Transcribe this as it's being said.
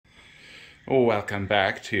Welcome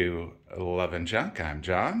back to Love and Junk. I'm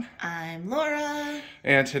John. I'm Laura.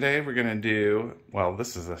 And today we're going to do, well,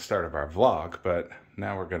 this is the start of our vlog, but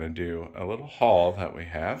now we're going to do a little haul that we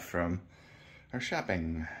have from our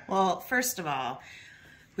shopping. Well, first of all,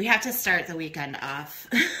 we have to start the weekend off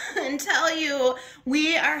and tell you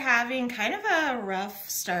we are having kind of a rough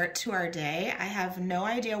start to our day. I have no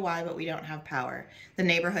idea why, but we don't have power. The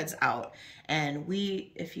neighborhood's out. And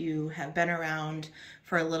we, if you have been around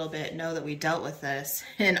for a little bit, know that we dealt with this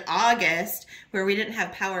in August where we didn't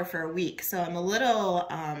have power for a week. So I'm a little,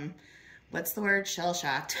 what's the word?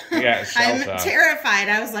 Shell-shocked. Yeah, I'm terrified.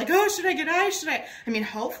 I was like, oh, should I get ice? Should I? I mean,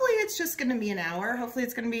 hopefully it's just going to be an hour. Hopefully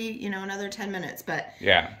it's going to be, another 10 minutes. But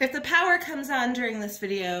yeah, if the power comes on during this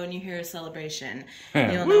video and you hear a celebration,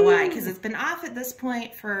 you'll know why. Because it's been off at this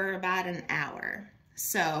point for about an hour.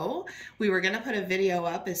 So we were going to put a video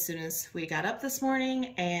up as soon as we got up this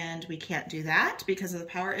morning, and we can't do that because of the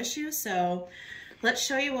power issue. So let's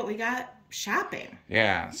show you what we got shopping.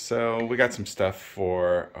 Yeah, so we got some stuff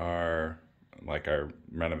for our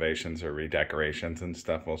renovations or redecorations and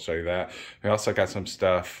stuff. We'll show you that. We also got some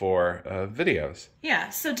stuff for videos. Yeah,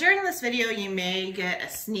 so during this video you may get a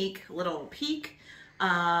sneak little peek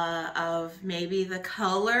of maybe the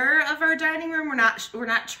color of our dining room. We're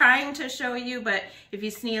not trying to show you, but if you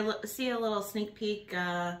see a little sneak peek,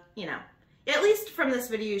 at least from this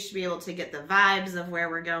video you should be able to get the vibes of where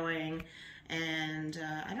we're going. And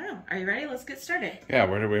I don't know. Are you ready? Let's get started. Yeah,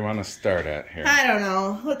 where do we want to start at here? I don't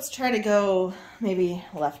know. Let's try to go maybe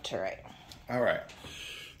left to right. All right.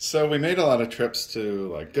 So we made a lot of trips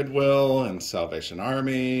to Goodwill and Salvation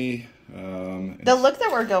Army. The look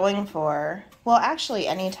that we're going for, well, actually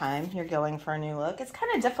anytime you're going for a new look, it's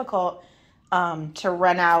kind of difficult to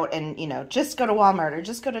run out and, just go to Walmart or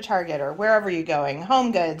just go to Target or wherever you're going,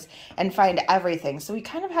 Home Goods, and find everything. So we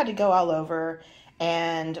kind of had to go all over.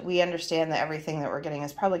 And we understand that everything that we're getting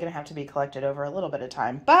is probably going to have to be collected over a little bit of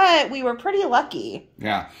time. But we were pretty lucky.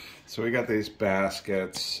 Yeah. So we got these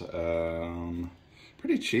baskets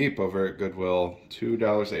pretty cheap over at Goodwill.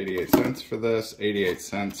 $2.88 for this, 88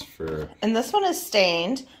 cents for... And this one is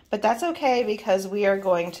stained, but that's okay because we are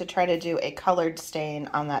going to try to do a colored stain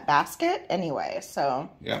on that basket anyway, so...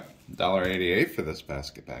 Yep, $1.88 for this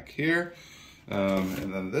basket back here.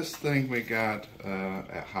 And then this thing we got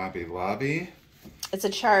at Hobby Lobby. It's a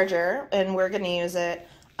charger, and we're going to use it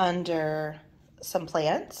under some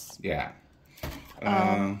plants. Yeah.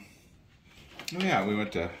 Yeah, we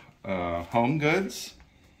went to Home Goods,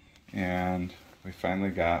 and we finally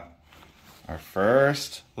got our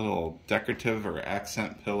first little decorative or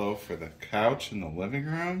accent pillow for the couch in the living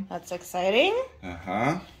room. That's exciting.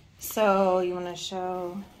 Uh-huh. So, you want to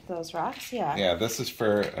show those rocks? Yeah. Yeah, this is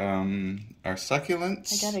for our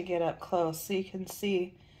succulents. I got to get up close so you can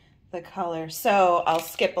see the color. So I'll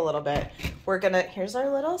skip a little bit. Here's our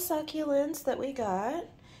little succulents that we got,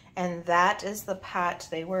 and that is the pot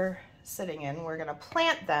they were sitting in. We're gonna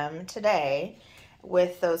plant them today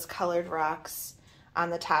with those colored rocks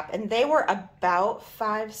on the top, and they were about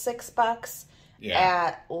 $5-6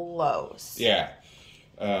 at Lowe's. Yeah.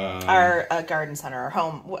 Our garden center, our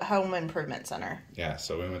home improvement center. Yeah,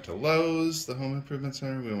 so we went to Lowe's, the home improvement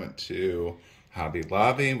center. We went to Hobby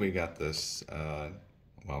Lobby. We got this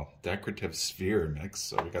decorative sphere mix,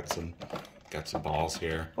 so we got some balls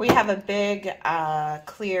here. We have a big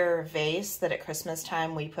clear vase that at Christmas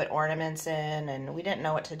time we put ornaments in, and we didn't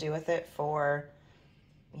know what to do with it for,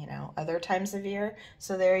 other times of year.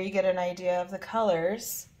 So there you get an idea of the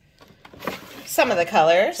colors. Some of the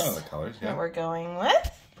colors. Yeah. That we're going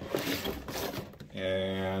with.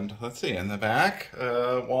 And let's see, in the back,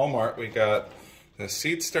 Walmart, we got the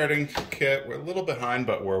seed starting kit. We're a little behind,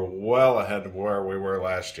 but we're well ahead of where we were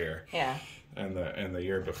last year. Yeah. And the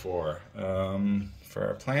year before. For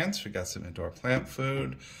our plants, we got some indoor plant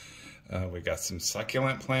food. We got some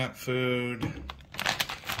succulent plant food.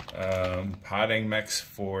 Potting mix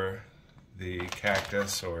for the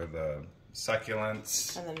cactus or the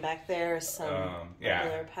succulents. And then back there is some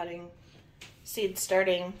regular potting seed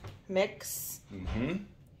starting mix. Mm-hmm. You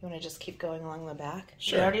want to just keep going along the back?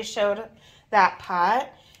 Sure. We already showed that pot.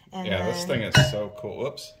 And this thing is so cool.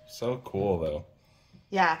 Whoops. So cool, though.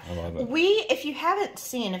 Yeah. I love it. If you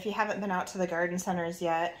haven't been out to the garden centers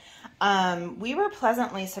yet, we were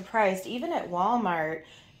pleasantly surprised. Even at Walmart,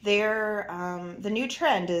 the new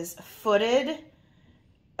trend is footed.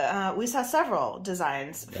 We saw several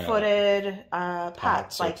designs, footed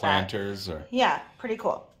pots like planters that. Yeah, pretty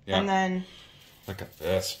cool. Yeah. And then look at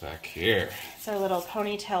this back here. It's our little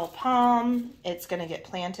ponytail palm. It's going to get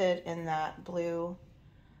planted in that blue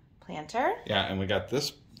planter. Yeah, and we got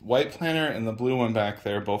this white planter and the blue one back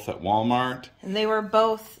there, both at Walmart. And they were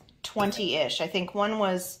both 20-ish. I think one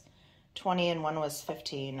was 20 and one was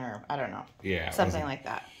 15, or I don't know. Yeah. Something like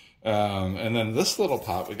that. And then this little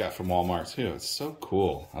pot we got from Walmart too. It's so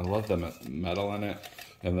cool. I love the metal in it.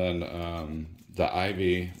 And then the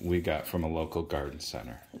ivy we got from a local garden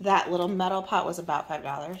center. That little metal pot was about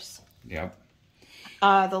 $5. Yep.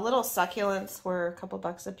 The little succulents were a couple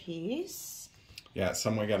bucks a piece. Yeah,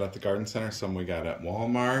 some we got at the garden center, some we got at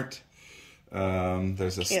Walmart.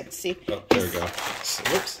 There's a... Can't see. Oh, there we go.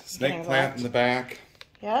 Whoops. Snake plant in the back.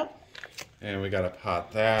 Yep. And we got a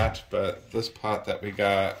pot that, but this pot that we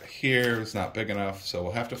got here is not big enough, so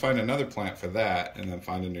we'll have to find another plant for that and then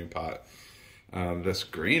find a new pot. This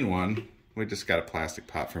green one, we just got a plastic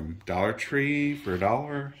pot from Dollar Tree for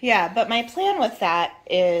 $1. Yeah, but my plan with that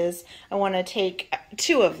is I want to take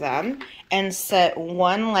 2 of them and set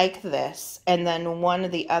one like this and then one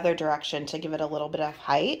the other direction to give it a little bit of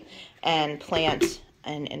height and plant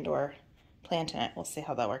an indoor plant in it. We'll see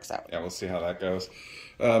how that works out. Yeah, we'll see how that goes.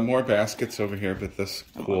 More baskets over here, but this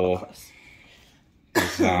cool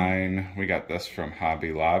design. We got this from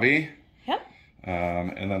Hobby Lobby. Yep.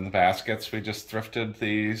 And then the baskets, we just thrifted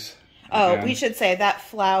these. Oh, again. we should say that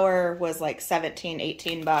flower was like 17,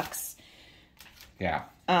 18 bucks. Yeah.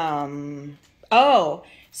 Oh,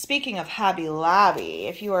 speaking of Hobby Lobby,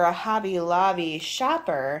 if you are a Hobby Lobby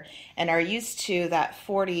shopper and are used to that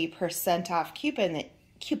 40% off coupon that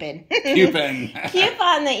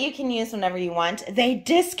you can use whenever you want, they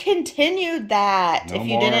discontinued that. No if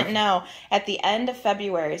you more. didn't know, at the end of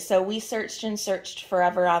February. So we searched and searched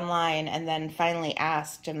forever online and then finally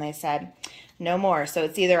asked and they said no more. So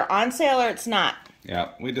it's either on sale or it's not. Yeah,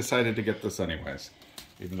 we decided to get this anyways,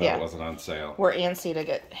 even though it wasn't on sale. We're antsy to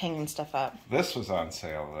get hanging stuff up. This was on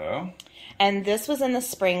sale though. And this was in the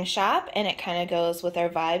spring shop and it kind of goes with our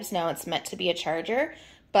vibes. Now it's meant to be a charger,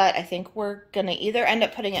 but I think we're going to either end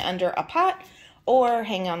up putting it under a pot or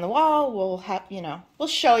hang on the wall. We'll have, we'll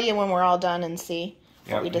show you when we're all done and see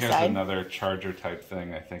what we decide. Here's another charger type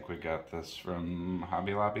thing. I think we got this from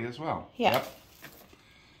Hobby Lobby as well. Yeah. Yep.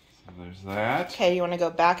 So there's that. Okay, you want to go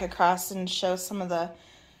back across and show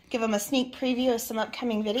give them a sneak preview of some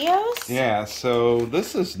upcoming videos? Yeah, so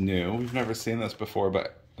this is new. We've never seen this before,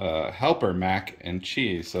 but Helper mac and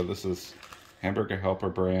cheese. So this is Hamburger Helper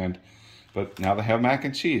brand. But now they have mac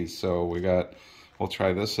and cheese, so we'll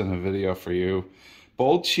try this in a video for you.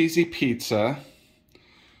 Bold cheesy pizza,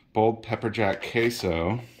 bold pepper jack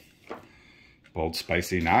queso, bold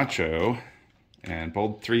spicy nacho, and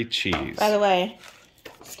bold 3 cheese. By the way,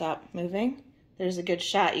 stop moving. There's a good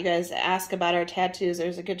shot. You guys ask about our tattoos.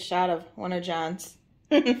 There's a good shot of one of John's.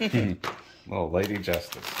 Little Lady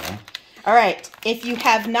Justice, huh? All right, if you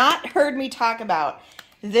have not heard me talk about,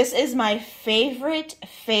 this is my favorite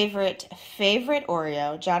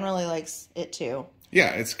Oreo. John really likes it too.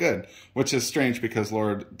 Yeah, it's good, which is strange because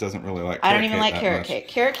Laura doesn't really like carrot cake. I don't even like carrot cake.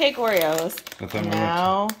 Carrot cake Oreos. But then we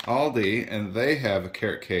went to Aldi, and they have a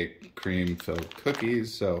carrot cake cream-filled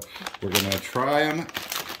cookies, so we're going to try them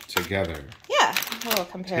together. Yeah, a little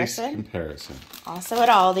comparison. Taste comparison. Also at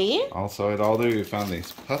Aldi. Also at Aldi, we found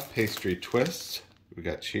these puff pastry twists. We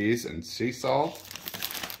got cheese and sea salt.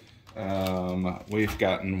 We've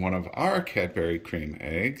gotten one of our Cadbury cream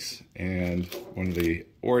eggs and one of the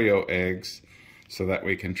Oreo eggs so that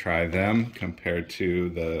we can try them compared to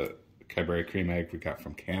the Cadbury cream egg we got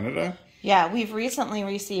from Canada. Yeah, we've recently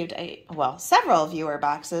received several viewer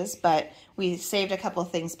boxes, but we saved a couple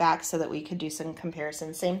things back so that we could do some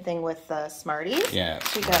comparisons. Same thing with the Smarties. Yeah.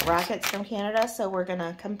 We got rockets from Canada, so we're going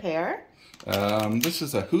to compare. This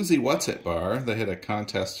is a Who's What's It bar. They had a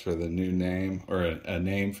contest for the new name, or a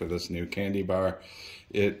name for this new candy bar.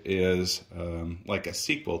 It is like a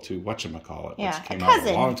sequel to Whatchamacallit, which came out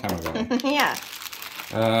a long time ago. Yeah.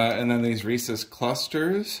 And then these Reese's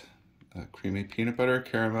clusters, creamy peanut butter,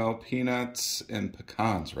 caramel, peanuts, and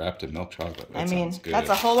pecans wrapped in milk chocolate. That sounds good. That's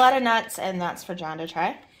a whole lot of nuts, and that's for John to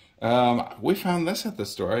try. We found this at the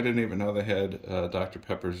store. I didn't even know they had Dr.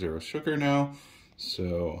 Pepper Zero Sugar now.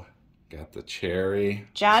 So, got the cherry.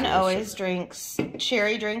 John always drinks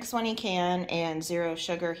cherry drinks when he can, and zero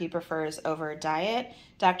sugar he prefers over diet.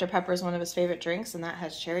 Dr. Pepper is one of his favorite drinks, and that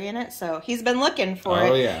has cherry in it. So he's been looking for it.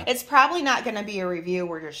 Oh, yeah. It's probably not going to be a review.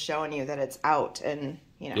 We're just showing you that it's out, and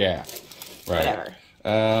yeah, right. Whatever.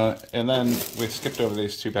 And then we skipped over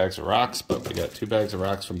these 2 bags of rocks, but we got 2 bags of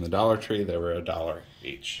rocks from the Dollar Tree. They were $1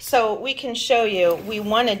 each. So we can show you. We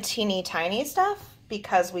wanted teeny tiny stuff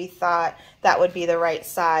because we thought that would be the right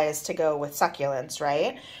size to go with succulents,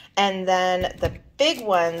 right? And then the big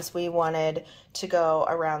ones we wanted to go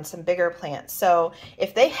around some bigger plants. So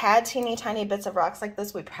if they had teeny tiny bits of rocks like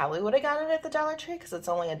this, we probably would have got it at the Dollar Tree because it's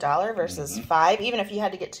only $1 versus $5, even if you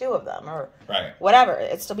had to get 2 of them or whatever,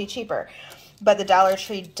 it'd still be cheaper. But the Dollar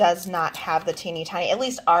Tree does not have the teeny tiny, at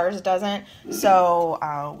least ours doesn't.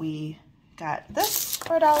 So we got this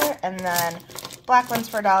for $1 and then black ones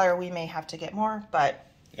for $1. We may have to get more, but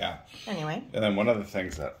yeah. Anyway. And then one of the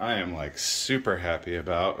things that I am like super happy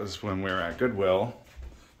about is when we were at Goodwill.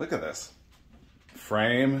 Look at this.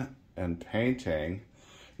 Frame and painting.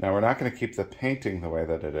 Now we're not going to keep the painting the way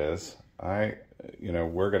that it is.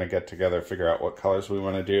 We're going to get together, figure out what colors we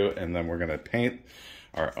want to do, and then we're going to paint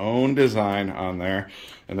our own design on there.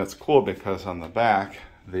 And that's cool because on the back,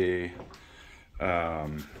 the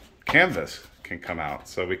canvas can come out.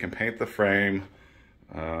 So we can paint the frame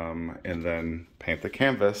and then paint the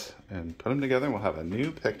canvas and put them together and we'll have a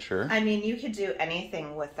new picture. I mean, you could do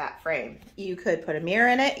anything with that frame. You could put a mirror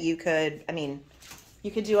in it. You could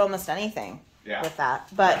do almost anything with that.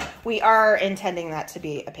 But we are intending that to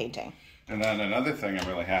be a painting. And then another thing I'm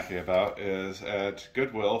really happy about is at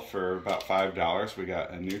Goodwill for about $5, we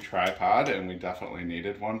got a new tripod, and we definitely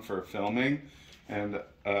needed one for filming. And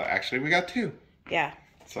actually, we got 2. Yeah.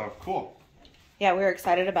 So, cool. Yeah, we were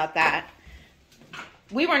excited about that.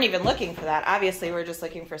 We weren't even looking for that. Obviously, we were just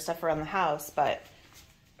looking for stuff around the house, but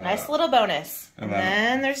nice little bonus. And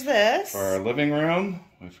then there's this. For our living room,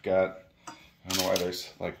 we've got, I don't know why there's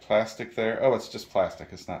like plastic there. Oh, it's just plastic.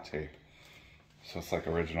 It's not tape. So it's like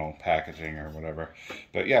original packaging or whatever.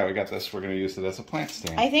 But yeah, we got this. We're going to use it as a plant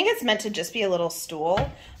stand. I think it's meant to just be a little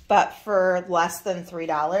stool, but for less than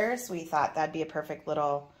 $3, we thought that'd be a perfect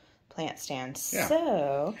little plant stand. Yeah.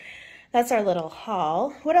 So that's our little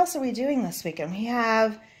haul. What else are we doing this weekend? We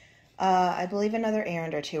have, I believe, another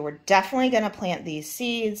errand or 2. We're definitely going to plant these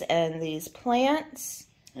seeds and these plants.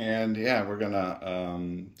 And yeah, we're going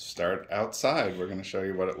to start outside. We're going to show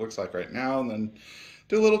you what it looks like right now and then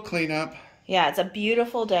do a little cleanup. Yeah, it's a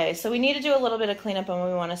beautiful day. So we need to do a little bit of cleanup when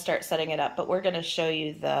we want to start setting it up, but we're going to show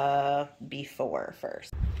you the before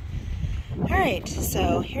first. All right,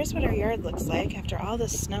 so here's what our yard looks like after all the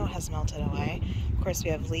snow has melted away. Of course, we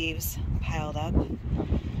have leaves piled up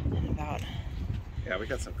in about we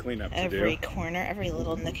got some cleanup to do. Every corner, every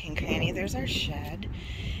little nook and cranny. There's our shed.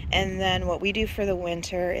 And then what we do for the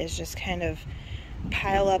winter is just kind of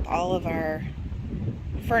pile up all of our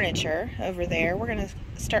furniture over there. We're going to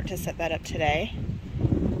start to set that up today.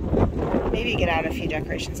 Maybe get out a few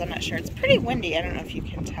decorations. I'm not sure. It's pretty windy. I don't know if you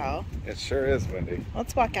can tell. It sure is windy.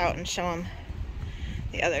 Let's walk out and show them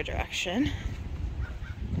the other direction.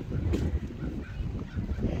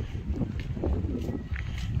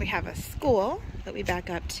 We have a school that we back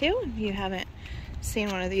up to. If you haven't seen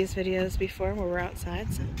one of these videos before where we're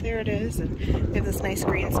outside, so there it is, and we have this nice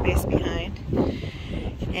green space behind.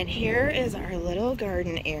 And here is our little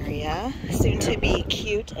garden area, soon to be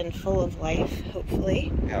cute and full of life,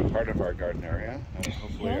 hopefully. Yeah, part of our garden area, and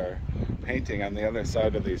hopefully our painting on the other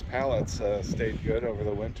side of these pallets stayed good over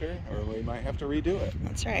the winter, or we might have to redo it.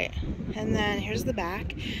 That's right. And then here's the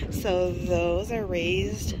back. So those are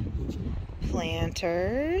raised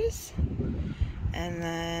planters, and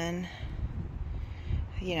then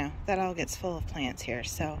that all gets full of plants here.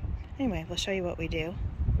 So anyway, we'll show you what we do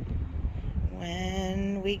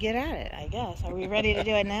when we get at it, I guess. Are we ready to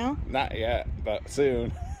do it now? Not yet, but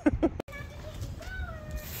soon.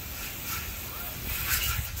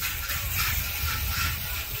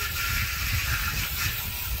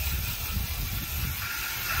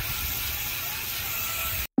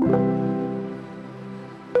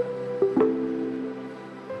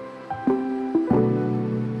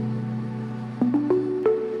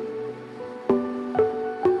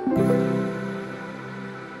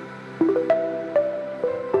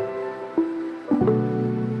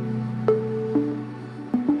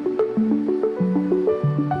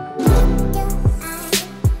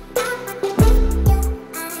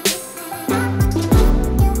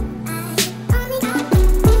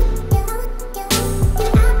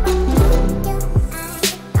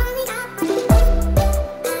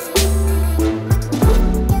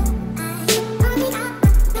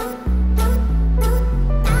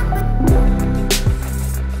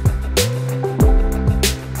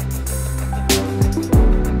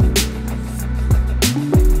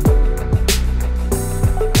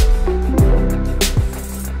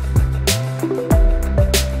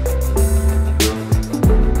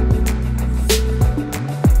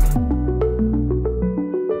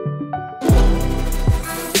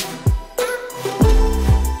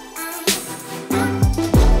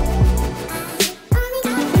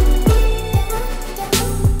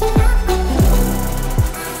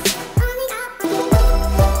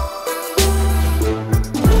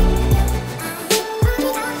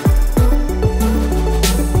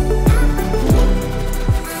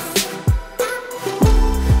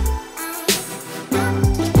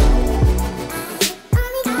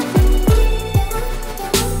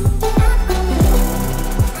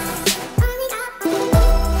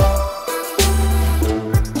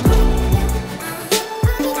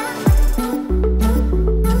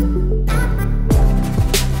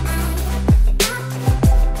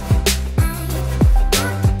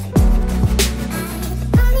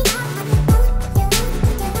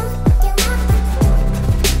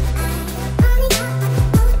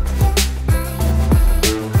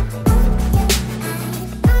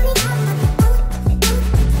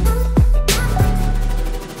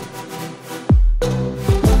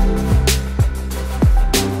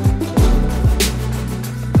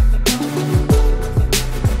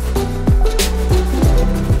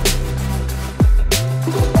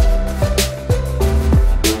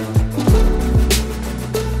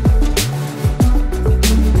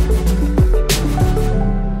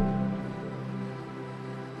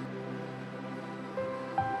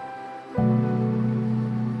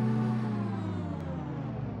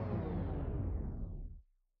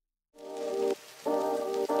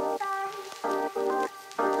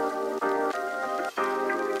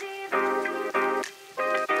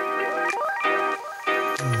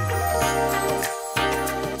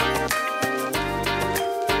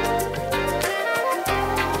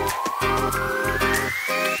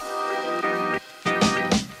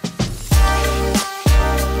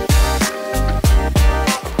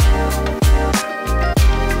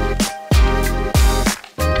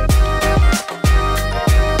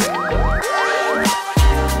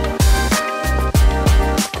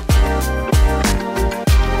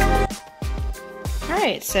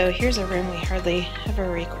 so here's a room we hardly ever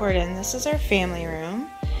record in. This is our family room.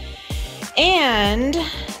 And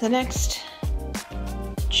the next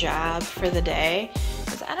job for the day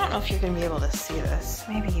is, I don't know if you're going to be able to see this.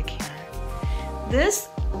 Maybe you can. This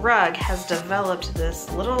rug has developed this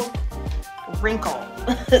little wrinkle,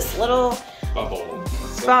 this little Bubble.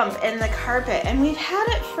 bump in the carpet. And we've had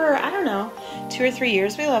it for, I don't know, 2 or 3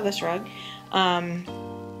 years. We love this rug.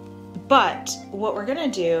 But what we're going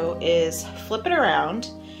to do is flip it around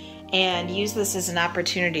and use this as an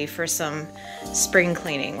opportunity for some spring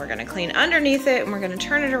cleaning. We're going to clean underneath it, and we're going to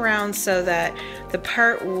turn it around so that the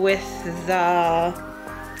part with the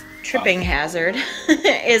tripping hazard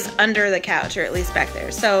is under the couch, or at least back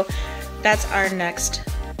there. So that's our next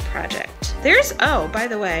project. There's, oh, by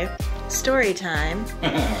the way, story time.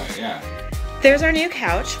 Yeah. There's our new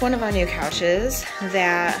couch, one of our new couches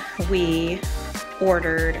that we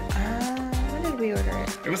ordered. When did we order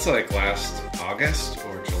it? It was like last August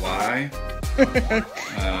or July.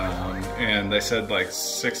 And they said like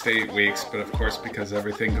 6 to 8 weeks, but of course, because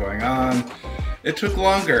everything going on, it took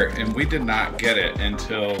longer, and we did not get it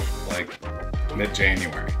until like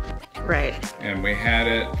mid-January. Right. And we had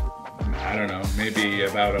it, I don't know, maybe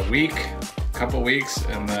about a week, couple weeks,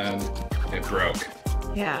 and then it broke.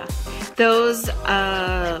 Yeah. Those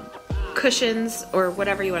cushions, or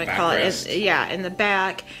whatever you want to call it, yeah, in the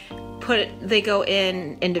back, they go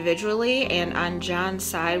in individually, and on John's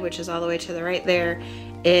side, which is all the way to the right there,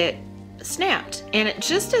 it snapped. And it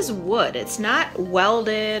just is wood. It's not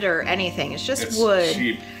welded or anything. It's just wood,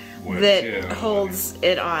 cheap wood that holds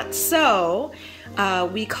it on. So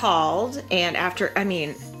we called, and after, I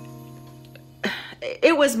mean,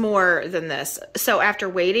 it was more than this. So after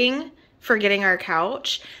waiting for getting our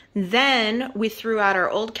couch, then we threw out our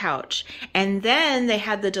old couch, and then they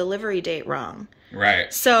had the delivery date wrong.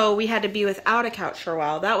 Right. So we had to be without a couch for a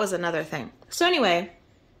while. That was another thing. So anyway,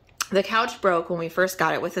 the couch broke when we first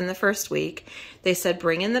got it within the first week. They said,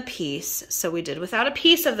 bring in the piece. So we did without a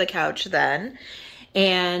piece of the couch then.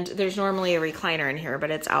 And there's normally a recliner in here,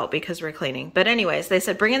 but it's out because we're cleaning. But anyways, they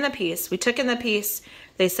said, bring in the piece. We took in the piece.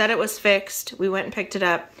 They said it was fixed. We went and picked it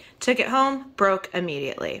up, took it home, broke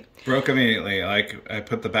immediately. Broke immediately. Like, I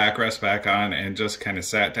put the backrest back on and just kind of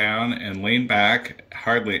sat down and leaned back.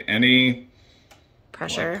 Hardly any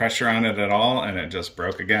pressure on it at all, and it just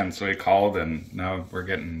broke again. So we called, and now we're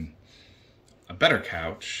getting a better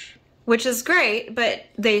couch. Which is great, but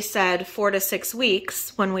they said 4 to 6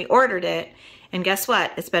 weeks when we ordered it. And guess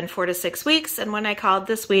what? It's been 4 to 6 weeks, and when I called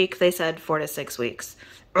this week, they said 4 to 6 weeks.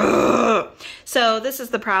 Ugh. So this is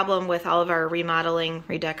the problem with all of our remodeling,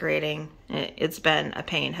 redecorating. It's been a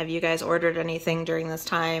pain. Have you guys ordered anything during this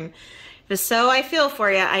time? If so, I feel for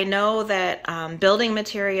you. I know that building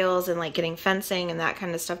materials and like getting fencing and that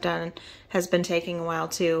kind of stuff done has been taking a while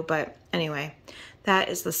too. But anyway, that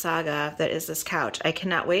is the saga that is this couch. I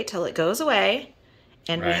cannot wait till it goes away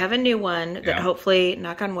and we have a new one that hopefully,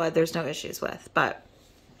 knock on wood, there's no issues with. But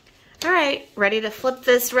all right, ready to flip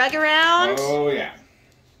this rug around? Oh yeah.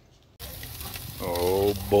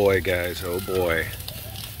 Oh boy, guys, oh boy.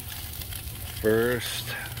 First,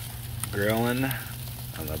 grilling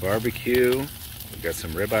on the barbecue. We've got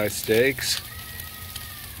some ribeye steaks.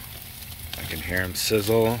 I can hear them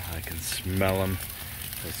sizzle. I can smell them.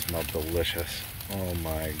 They smell delicious. Oh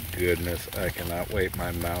my goodness, I cannot wait.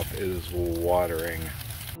 My mouth is watering.